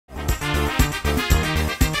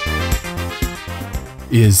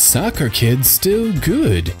Is Soccer Kid still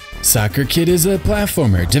good? Soccer Kid is a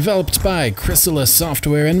platformer developed by Chrysalis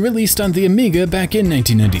Software and released on the Amiga back in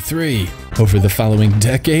 1993. Over the following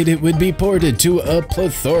decade, it would be ported to a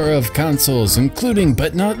plethora of consoles, including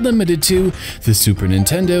but not limited to the Super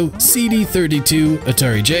Nintendo, CD32,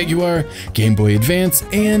 Atari Jaguar, Game Boy Advance,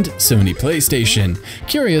 and Sony PlayStation.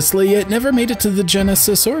 Curiously, it never made it to the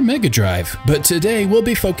Genesis or Mega Drive, but today we'll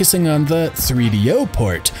be focusing on the 3DO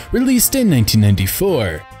port, released in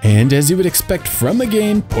 1994. And as you would expect from a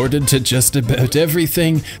game ported to just about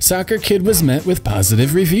everything, Soccer Kid was met with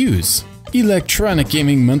positive reviews. Electronic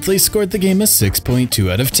Gaming Monthly scored the game a 6.2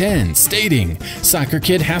 out of 10, stating, "Soccer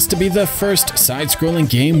Kid has to be the first side-scrolling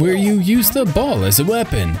game where you use the ball as a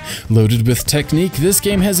weapon. Loaded with technique, this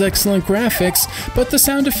game has excellent graphics, but the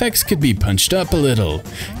sound effects could be punched up a little."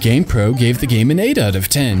 GamePro gave the game an 8 out of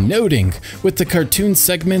 10, noting, "With the cartoon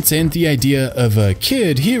segments and the idea of a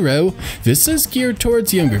kid hero, this is geared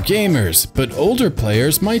towards younger gamers, but older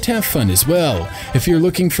players might have fun as well. If you're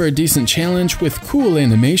looking for a decent challenge with cool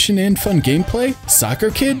animation and fun gameplay,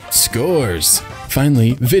 Soccer Kid scores."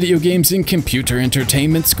 Finally, Video Games and Computer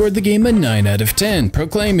Entertainment scored the game a 9 out of 10,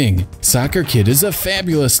 proclaiming, "Soccer Kid is a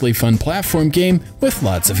fabulously fun platform game with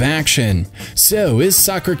lots of action." So, is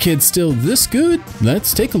Soccer Kid still this good?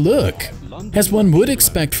 Let's take a look. As one would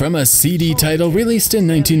expect from a CD title released in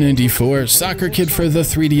 1994, Soccer Kid for the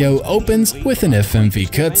 3DO opens with an FMV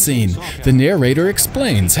cutscene. The narrator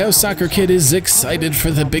explains how Soccer Kid is excited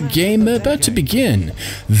for the big game about to begin.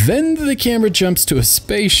 Then the camera jumps to a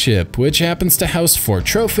spaceship, which happens to house 4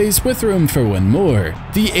 trophies with room for one more.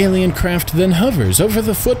 The alien craft then hovers over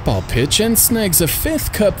the football pitch and snags a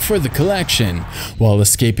 5th cup for the collection. While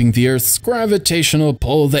escaping the Earth's gravitational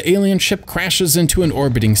pull, the alien ship crashes into an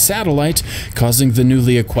orbiting satellite, causing the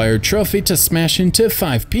newly acquired trophy to smash into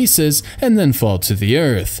 5 pieces and then fall to the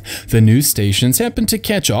Earth. The news stations happen to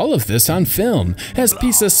catch all of this on film, as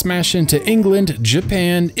pieces smash into England,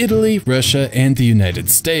 Japan, Italy, Russia, and the United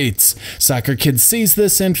States. Soccer Kid sees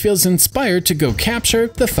this and feels inspired to go capture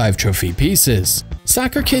the 5 trophy pieces.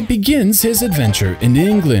 Soccer Kid begins his adventure in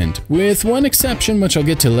England. With one exception, which I'll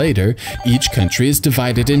get to later, each country is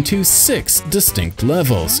divided into 6 distinct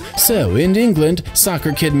levels. So, in England,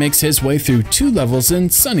 Soccer Kid makes his way through 2 levels in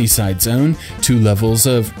Sunnyside Zone, 2 levels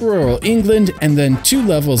of rural England, and then 2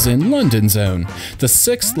 levels in London Zone. The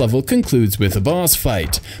 6th level concludes with a boss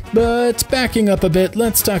fight. But backing up a bit,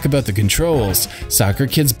 let's talk about the controls. Soccer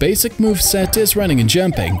Kid's basic moveset is running and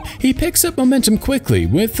jumping. He picks up momentum quickly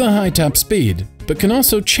with the high top speed, but can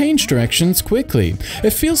also change directions quickly.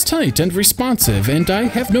 It feels tight and responsive, and I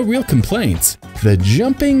have no real complaints. The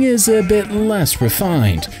jumping is a bit less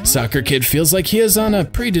refined. Soccer Kid feels like he is on a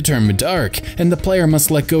predetermined arc, and the player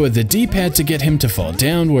must let go of the D-pad to get him to fall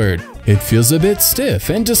downward. It feels a bit stiff,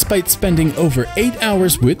 and despite spending over 8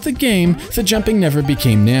 hours with the game, the jumping never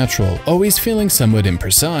became natural, always feeling somewhat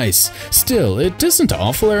imprecise. Still, it isn't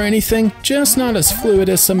awful or anything, just not as fluid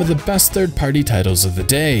as some of the best third-party titles of the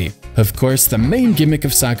day. Of course, the main gimmick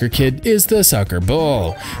of Soccer Kid is the soccer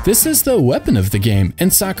ball. This is the weapon of the game,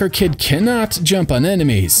 and Soccer Kid cannot jump on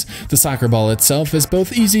enemies. The soccer ball itself is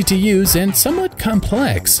both easy to use and somewhat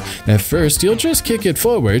complex. At first, you'll just kick it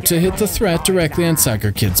forward to hit the threat directly on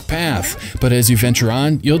Soccer Kid's path, but as you venture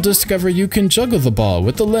on, you'll discover you can juggle the ball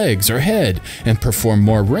with the legs or head and perform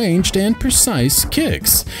more ranged and precise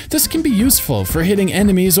kicks. This can be useful for hitting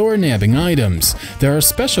enemies or nabbing items. There are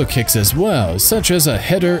special kicks as well, such as a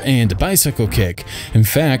header and a bicycle kick. In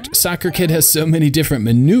fact, Soccer Kid has so many different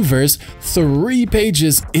maneuvers, 3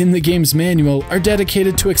 pages in the game's manual are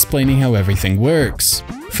dedicated to explaining how everything works.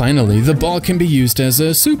 Finally, the ball can be used as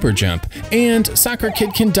a super jump, and Soccer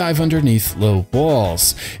Kid can dive underneath low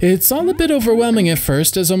walls. It's all a bit overwhelming at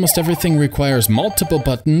first, as almost everything requires multiple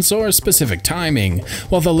buttons or specific timing.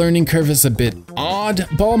 While the learning curve is a bit odd,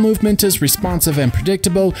 ball movement is responsive and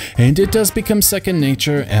predictable, and it does become second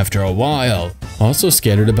nature after a while. Also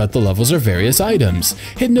scattered about the levels are various items.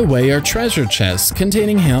 Hidden away are treasure chests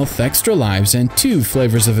containing health, extra lives, and 2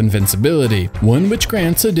 flavors of invincibility, one which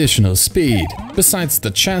grants additional speed. Besides the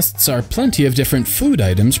chests are plenty of different food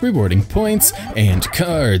items rewarding points and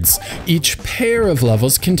cards. Each pair of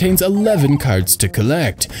levels contains 11 cards to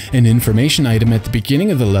collect. An information item at the beginning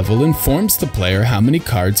of the level informs the player how many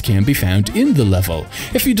cards can be found in the level.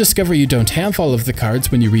 If you discover you don't have all of the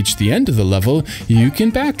cards when you reach the end of the level, you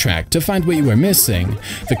can backtrack to find what you are missing.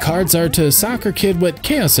 The cards are to Soccer Kid what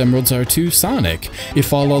Chaos Emeralds are to Sonic.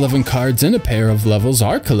 If all 11 cards in a pair of levels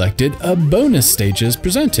are collected, a bonus stage is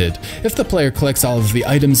presented. If the player collects all of the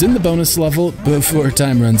items in the bonus level before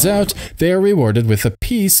time runs out, they are rewarded with a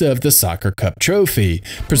piece of the Soccer Cup trophy.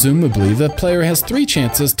 Presumably, the player has 3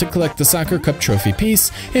 chances to collect the Soccer Cup trophy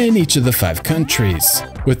piece in each of the 5 countries.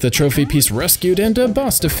 With the trophy piece rescued and a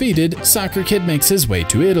boss defeated, Soccer Kid makes his way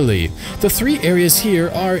to Italy. The 3 areas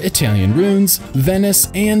here are Italian Ruins,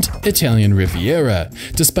 Venice, and Italian Riviera.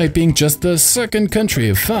 Despite being just the second country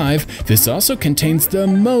of 5, this also contains the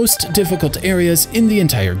most difficult areas in the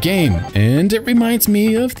entire game, and it reminds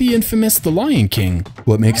me of the infamous The Lion King.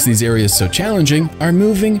 What makes these areas so challenging are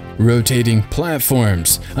moving, rotating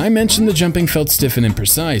platforms. I mentioned the jumping felt stiff and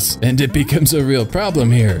imprecise, and it becomes a real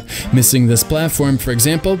problem here. Missing this platform, for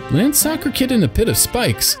example, lands Soccer Kid in a pit of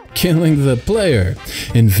spikes, killing the player.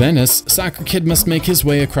 In Venice, Soccer Kid must make his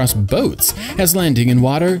way across boats, as landing in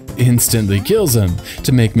water instantly kills him.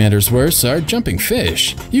 To make matters worse are jumping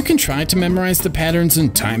fish. You can try to memorize the patterns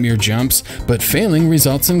and time your jumps, but failing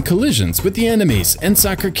results in collisions with the enemies, and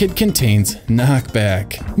Soccer Kid contains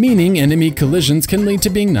knockback, meaning enemy collisions can lead to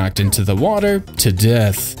being knocked into the water to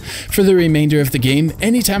death. For the remainder of the game,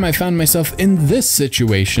 anytime I found myself in this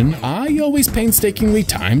situation, I always painstakingly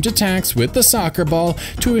timed attacks with the soccer ball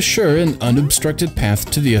to assure an unobstructed path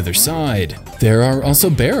to the other side. There are also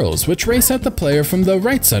barrels, which race at the player from the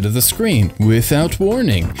right side of the screen, without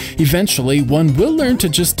warning. Eventually, one will learn to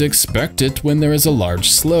just expect it when there is a large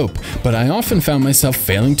slope, but I often found myself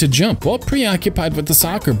failing to jump while preoccupied with the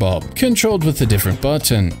soccer ball, controlled with a different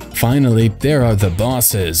button. Finally, there are the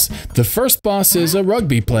bosses. The first boss is a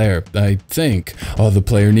rugby player, I think. All the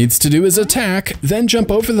player needs to do is attack, then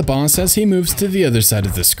jump over the boss as he moves to the other side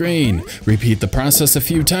of the screen. Repeat the process a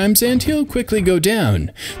few times and he'll quickly go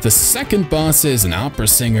down. The second boss is an opera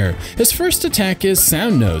singer. His first attack is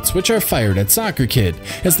sound notes, which are fired at Soccer Kid.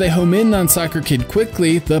 As they home in on Soccer Kid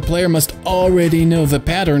quickly, the player must already know the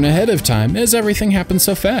pattern ahead of time, as everything happens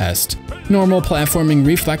so fast. Normal platforming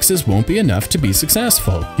reflexes won't be enough to be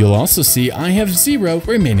successful. You'll also see I have 0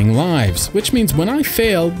 remaining lives, which means when I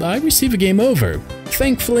fail, I receive a game over.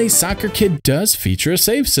 Thankfully, Soccer Kid does feature a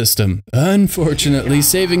save system. Unfortunately,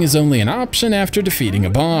 saving is only an option after defeating a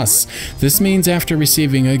boss. This means after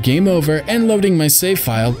receiving a game over and loading my save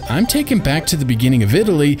file, I'm taken back to the beginning of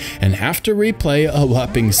Italy and have to replay a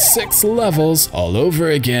whopping 6 levels all over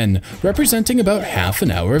again, representing about half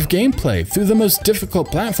an hour of gameplay through the most difficult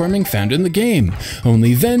platforming found in the game.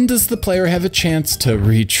 Only then does the player have a chance to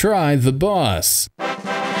retry the boss.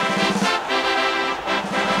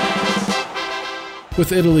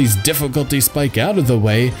 With Italy's difficulty spike out of the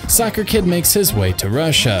way, Soccer Kid makes his way to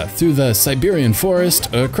Russia, through the Siberian forest,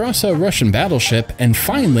 across a Russian battleship, and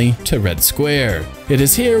finally to Red Square. It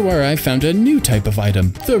is here where I found a new type of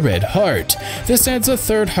item, the Red Heart. This adds a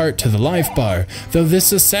 3rd heart to the life bar, though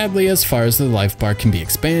this is sadly as far as the life bar can be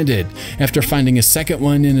expanded. After finding a second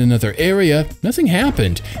one in another area, nothing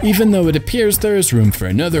happened, even though it appears there is room for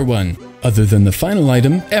another one. Other than the final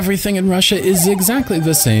item, everything in Russia is exactly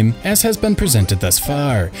the same as has been presented thus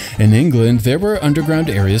far. In England, there were underground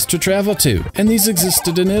areas to travel to, and these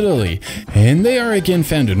existed in Italy, and they are again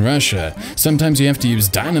found in Russia. Sometimes you have to use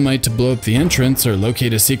dynamite to blow up the entrance or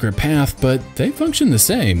locate a secret path, but they function the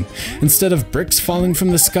same. Instead of bricks falling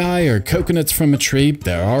from the sky or coconuts from a tree,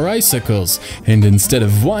 there are icicles. And instead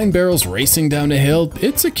of wine barrels racing down a hill,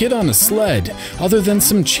 it's a kid on a sled. Other than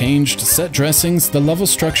some changed set dressings, the level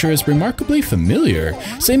structure is remarkably familiar.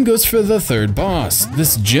 Same goes for the 3rd boss.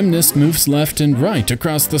 This gymnast moves left and right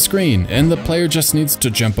across the screen, and the player just needs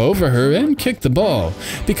to jump over her and kick the ball.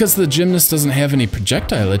 Because the gymnast doesn't have any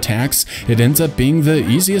projectile attacks, it ends up being the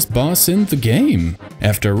easiest boss in the game.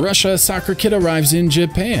 After Russia, Soccer Kid arrives in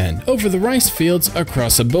Japan, over the rice fields,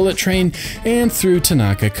 across a bullet train, and through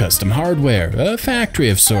Tanaka Custom Hardware, a factory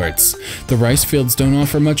of sorts. The rice fields don't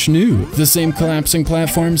offer much new. The same collapsing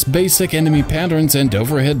platforms, basic enemy patterns, and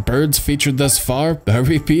overhead birds featured thus far are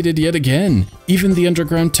repeated yet again. Even the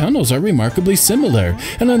underground tunnels are remarkably similar,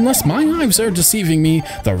 and unless my eyes are deceiving me,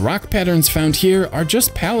 the rock patterns found here are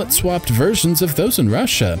just palette-swapped versions of those in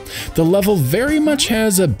Russia. The level very much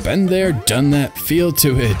has a been there, done that feel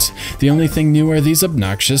to it. The only thing new are these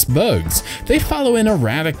obnoxious bugs. They follow an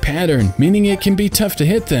erratic pattern, meaning it can be tough to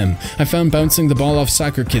hit them. I found bouncing the ball off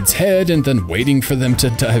Soccer Kid's head and then waiting for them to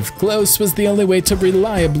dive close was the only way to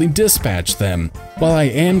reliably dispatch them. While I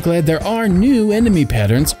am glad there are new enemy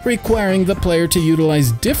patterns requiring the player to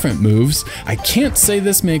utilize different moves, I can't say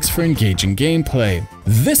this makes for engaging gameplay.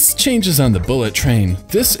 This changes on the bullet train.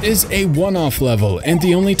 This is a one-off level, and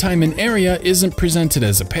the only time an area isn't presented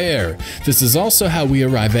as a pair. This is also how we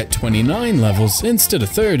arrive at 29 levels instead of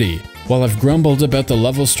 30. While I've grumbled about the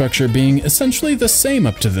level structure being essentially the same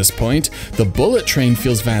up to this point, the bullet train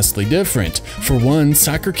feels vastly different. For one,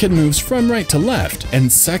 Soccer Kid moves from right to left,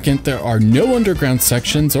 and second, there are no underground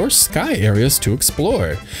sections or sky areas to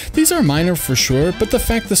explore. These are minor for sure, but the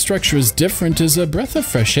fact the structure is different is a breath of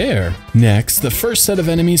fresh air. Next, the first set of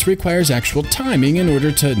enemies requires actual timing in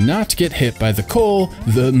order to not get hit by the coal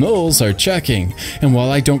the moles are checking. And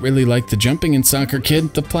while I don't really like the jumping in Soccer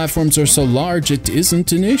Kid, the platforms are so large it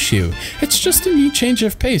isn't an issue. It's just a neat change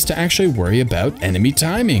of pace to actually worry about enemy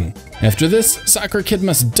timing. After this, Soccer Kid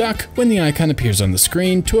must duck when the icon appears on the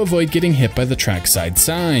screen to avoid getting hit by the trackside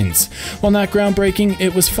signs. While not groundbreaking,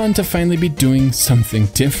 it was fun to finally be doing something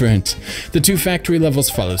different. The 2 factory levels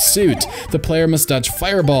follow suit. The player must dodge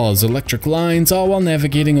fireballs, electric lines, all while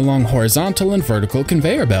navigating along horizontal and vertical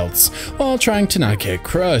conveyor belts, while trying to not get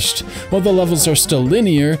crushed. While the levels are still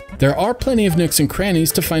linear, there are plenty of nooks and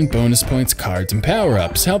crannies to find bonus points, cards, and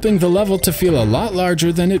power-ups, helping the level to feel a lot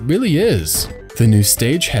larger than it really is. The new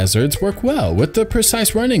stage hazards work well with the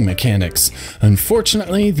precise running mechanics.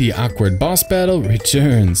 Unfortunately, the awkward boss battle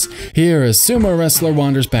returns. Here, a sumo wrestler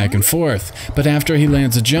wanders back and forth, but after he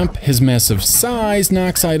lands a jump, his massive size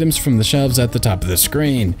knocks items from the shelves at the top of the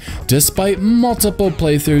screen. Despite multiple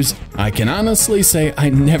playthroughs, I can honestly say I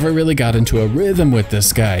never really got into a rhythm with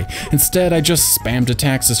this guy. Instead, I just spammed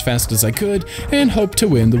attacks as fast as I could and hoped to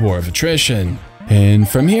win the war of attrition. And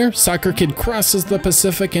from here, Soccer Kid crosses the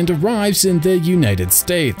Pacific and arrives in the United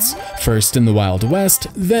States. First in the Wild West,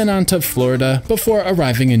 then onto Florida, before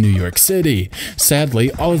arriving in New York City.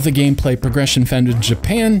 Sadly, all of the gameplay progression found in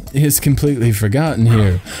Japan is completely forgotten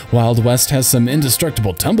here. Wild West has some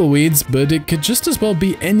indestructible tumbleweeds, but it could just as well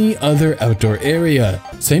be any other outdoor area.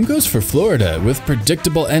 Same goes for Florida, with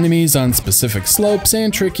predictable enemies on specific slopes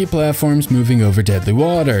and tricky platforms moving over deadly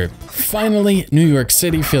water. Finally, New York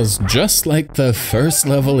City feels just like the first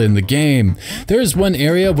level in the game. There is one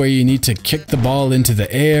area where you need to kick the ball into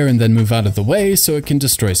the air and then move out of the way so it can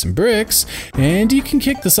destroy some bricks, and you can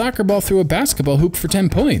kick the soccer ball through a basketball hoop for 10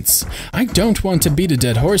 points. I don't want to beat a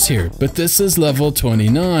dead horse here, but this is level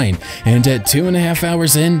 29, and at 2.5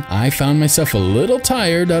 hours in, I found myself a little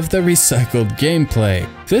tired of the recycled gameplay.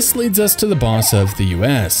 This leads us to the boss of the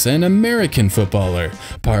US, an American footballer.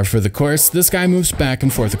 Par for the course, this guy moves back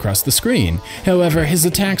and forth across the screen. However, his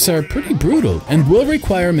attacks are pretty brutal and will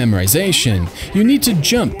require memorization. You need to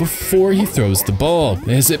jump before he throws the ball.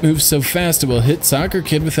 As it moves so fast, it will hit Soccer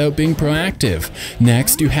Kid without being proactive.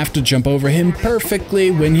 Next, you have to jump over him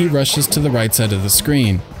perfectly when he rushes to the right side of the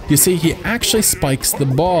screen. You see, he actually spikes the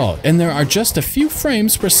ball, and there are just a few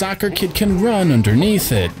frames where Soccer Kid can run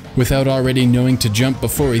underneath it. Without already knowing to jump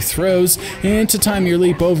before he throws, and to time your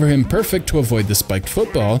leap over him perfect to avoid the spiked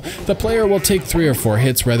football, the player will take 3 or 4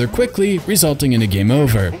 hits rather quickly, resulting in a game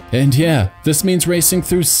over. And yeah, this means racing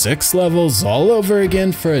through 6 levels all over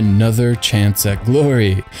again for another chance at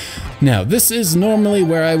glory. Now, this is normally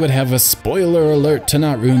where I would have a spoiler alert to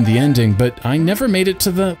not ruin the ending, but I never made it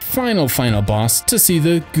to the final boss to see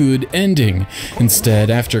the good ending. Instead,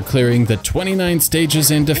 after clearing the 29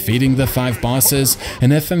 stages and defeating the 5 bosses, an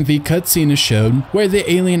FMV cutscene is shown where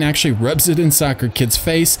the alien actually rubs it in Soccer Kid's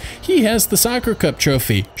face. He has the Soccer Cup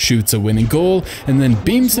trophy, shoots a winning goal, and then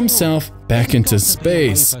beams himself back into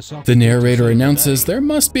space. The narrator announces there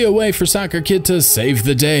must be a way for Soccer Kid to save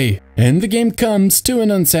the day, and the game comes to an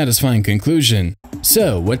unsatisfying conclusion.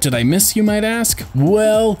 So, what did I miss, you might ask?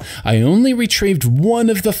 Well, I only retrieved one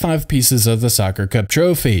of the 5 pieces of the Soccer Cup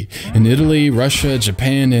trophy. In Italy, Russia,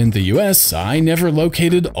 Japan, and the US, I never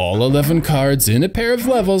located all 11 cards in a pair of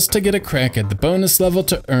levels to get a crack at the bonus level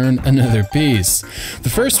to earn another piece. The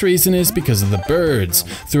first reason is because of the birds.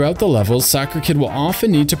 Throughout the levels, Soccer Kid will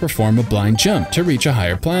often need to perform a blind jump to reach a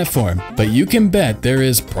higher platform, but you can bet there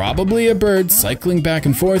is probably a bird cycling back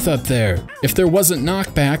and forth up there. If there wasn't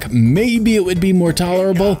knockback, maybe it would be more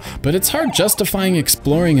tolerable, but it's hard justifying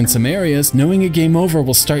exploring in some areas knowing a game over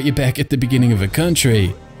will start you back at the beginning of a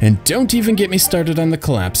country. And don't even get me started on the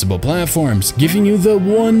collapsible platforms, giving you the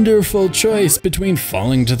wonderful choice between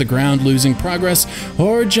falling to the ground, losing progress,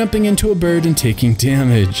 or jumping into a bird and taking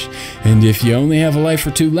damage. And if you only have a life or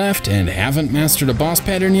 2 left and haven't mastered a boss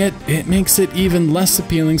pattern yet, it makes it even less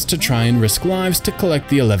appealing to try and risk lives to collect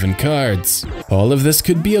the 11 cards. All of this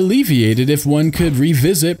could be alleviated if one could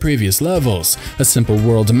revisit previous levels. A simple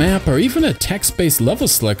world map or even a text-based level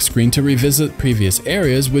select screen to revisit previous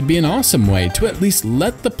areas would be an awesome way to at least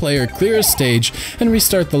let the the player clear a stage and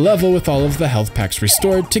restart the level with all of the health packs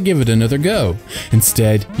restored to give it another go.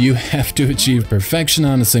 Instead, you have to achieve perfection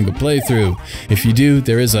on a single playthrough. If you do,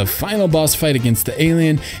 there is a final boss fight against the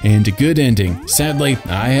alien and a good ending. Sadly,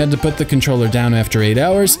 I had to put the controller down after 8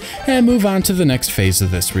 hours and move on to the next phase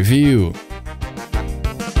of this review.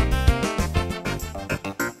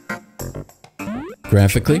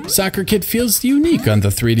 Graphically, Soccer Kid feels unique on the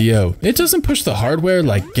 3DO. It doesn't push the hardware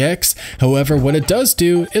like Gex, however what it does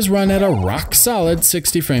do is run at a rock-solid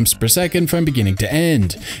 60 frames per second from beginning to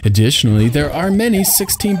end. Additionally, there are many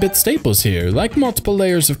 16-bit staples here, like multiple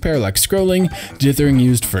layers of parallax scrolling, dithering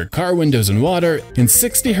used for car windows and water, and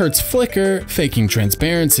 60Hz flicker, faking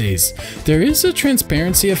transparencies. There is a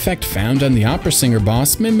transparency effect found on the opera singer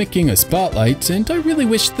boss mimicking a spotlight, and I really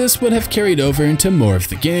wish this would have carried over into more of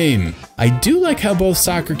the game. I do like how both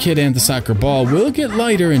Soccer Kid and the soccer ball will get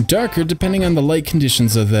lighter and darker depending on the light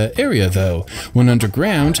conditions of the area though. When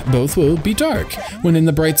underground, both will be dark. When in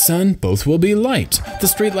the bright sun, both will be light. The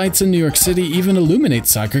streetlights in New York City even illuminate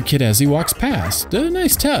Soccer Kid as he walks past. A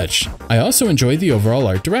nice touch. I also enjoy the overall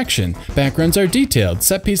art direction. Backgrounds are detailed,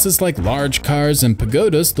 set pieces like large cars and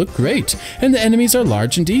pagodas look great, and the enemies are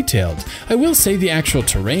large and detailed. I will say the actual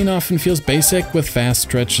terrain often feels basic with vast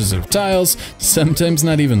stretches of tiles, sometimes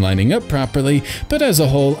not even lining up properly, but as a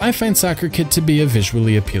whole, I find Soccer Kid to be a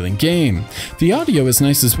visually appealing game. The audio is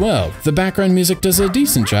nice as well. The background music does a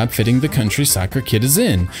decent job fitting the country Soccer Kid is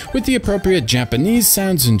in, with the appropriate Japanese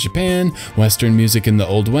sounds in Japan, Western music in the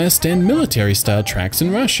Old West, and military-style tracks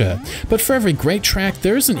in Russia. But for every great track,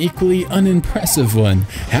 there is an equally unimpressive one.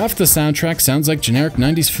 Half the soundtrack sounds like generic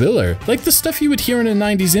 90s filler, like the stuff you would hear in a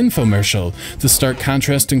 90s infomercial. The stark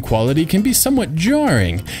contrast in quality can be somewhat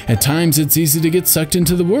jarring. At times, it's easy to get sucked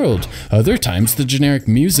into the world. Other times, the generic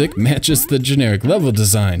music matches the generic level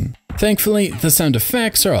design. Thankfully, the sound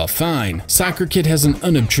effects are all fine. Soccer Kid has an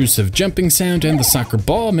unobtrusive jumping sound, and the soccer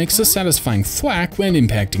ball makes a satisfying thwack when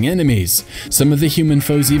impacting enemies. Some of the human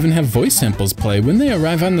foes even have voice samples play when they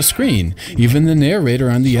arrive on the screen. Even the narrator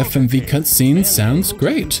on the FMV cutscene sounds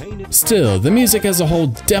great. Still, the music as a whole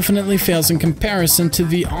definitely fails in comparison to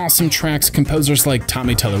the awesome tracks composers like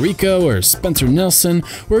Tommy Tallarico or Spencer Nelson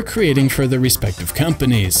were creating for their respective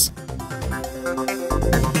companies.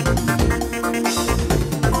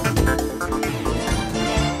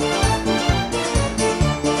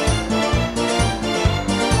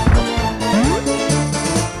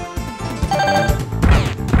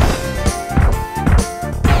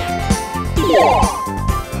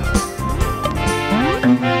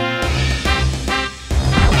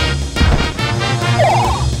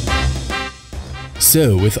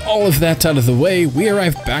 So, with all of that out of the way, we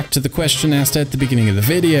arrive back to the question asked at the beginning of the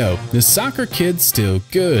video: is Soccer Kid still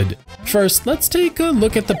good? First, let's take a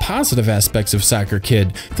look at the positive aspects of Soccer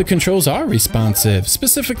Kid. The controls are responsive,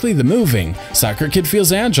 specifically the moving. Soccer Kid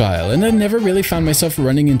feels agile, and I never really found myself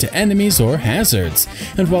running into enemies or hazards.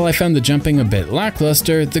 And while I found the jumping a bit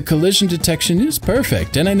lackluster, the collision detection is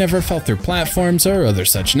perfect, and I never fell through platforms or other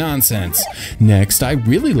such nonsense. Next, I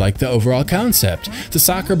really like the overall concept. The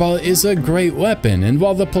soccer ball is a great weapon, and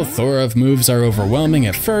while the plethora of moves are overwhelming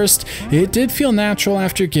at first, it did feel natural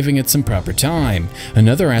after giving it some proper time.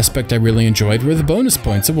 Another aspect I really enjoyed were the bonus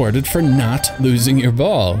points awarded for not losing your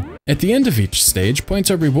ball. At the end of each stage,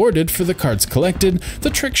 points are rewarded for the cards collected,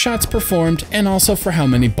 the trick shots performed, and also for how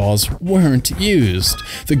many balls weren't used.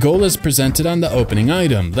 The goal is presented on the opening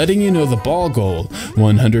item, letting you know the ball goal.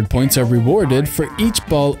 100 points are rewarded for each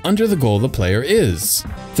ball under the goal the player is.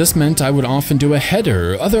 This meant I would often do a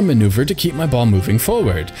header or other maneuver to keep my ball moving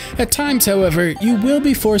forward. At times, however, you will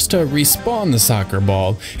be forced to respawn the soccer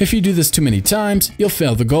ball. If you do this too many times, you'll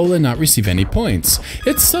fail the goal and not receive any points.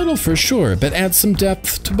 It's subtle for sure, but adds some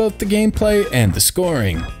depth to both the gameplay and the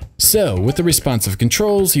scoring. So, with the responsive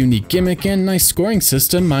controls, unique gimmick, and nice scoring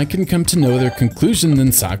system, I can come to no other conclusion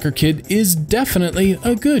than Soccer Kid is definitely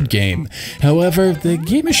a good game. However, the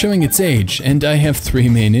game is showing its age, and I have three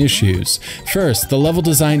main issues. First, the level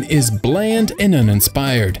design is bland and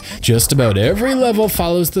uninspired. Just about every level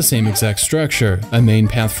follows the same exact structure: a main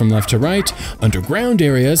path from left to right, underground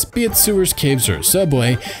areas, be it sewers, caves, or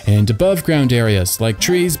subway, and above ground areas like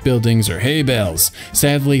trees, buildings, or hay bales.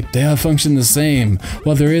 Sadly, they all function the same.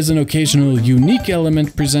 While there is an occasional unique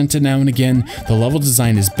element presented now and again, the level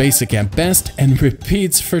design is basic at best and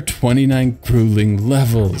repeats for 29 grueling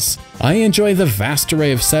levels. I enjoy the vast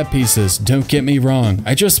array of set pieces, don't get me wrong,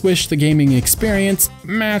 I just wish the gaming experience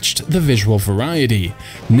matched the visual variety.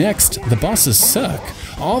 Next, the bosses suck.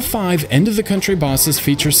 All 5 end-of-the-country bosses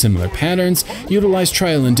feature similar patterns, utilize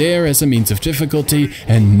trial and error as a means of difficulty,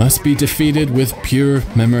 and must be defeated with pure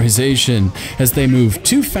memorization, as they move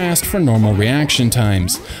too fast for normal reaction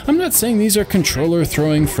times. I'm not saying these are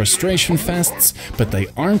controller-throwing frustration fests, but they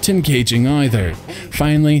aren't engaging either.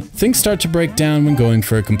 Finally, things start to break down when going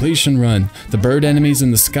for a completion run. The bird enemies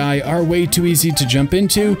in the sky are way too easy to jump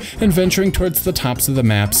into, and venturing towards the tops of the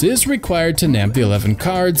maps is required to nab the 11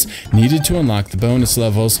 cards needed to unlock the bonus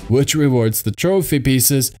levels, which rewards the trophy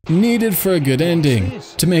pieces needed for a good ending.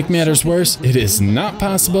 To make matters worse, it is not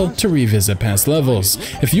possible to revisit past levels.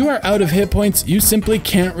 If you are out of hit points, you simply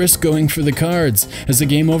can't risk going for the cards, as the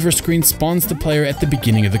game over screen spawns the player at the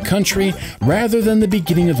beginning of the country rather than the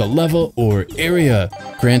beginning of the level or area.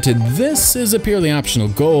 Granted, this is a purely optional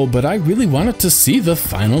goal, but I really wanted to see the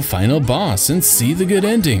final boss and see the good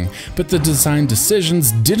ending, but the design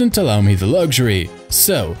decisions didn't allow me the luxury.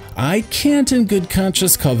 So, I can't in good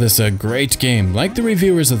conscience call this a great game like the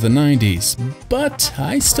reviewers of the 90s, but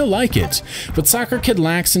I still like it. What Soccer Kid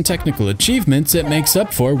lacks in technical achievements, it makes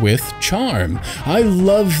up for with charm. I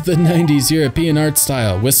love the 90s European art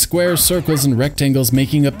style, with squares, circles, and rectangles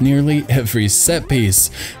making up nearly every set piece.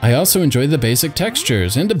 I also enjoy the basic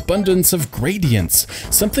textures and abundance of gradients.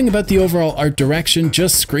 Something about the overall art direction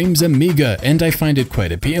just screams Amiga, and I find it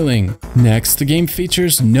quite appealing. Next, the game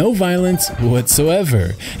features no violence whatsoever.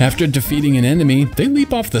 After defeating an enemy, they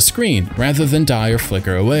leap off the screen rather than die or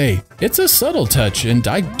flicker away. It's a subtle touch, and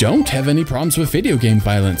I don't have any problems with video game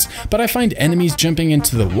violence, but I find enemies jumping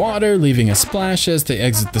into the water, leaving a splash as they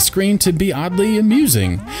exit the screen to be oddly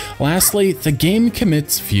amusing. Lastly, the game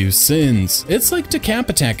commits few sins. It's like Decap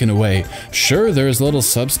Attack in a way. Sure, there is little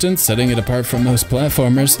substance setting it apart from most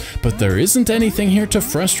platformers, but there isn't anything here to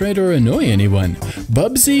frustrate or annoy anyone.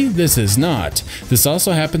 Bubsy, this is not. This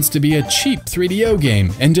also happens to be a cheap 3DO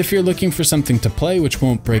game, and if you're looking for something to play which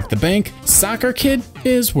won't break the bank, Soccer Kid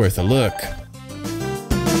is worth a look.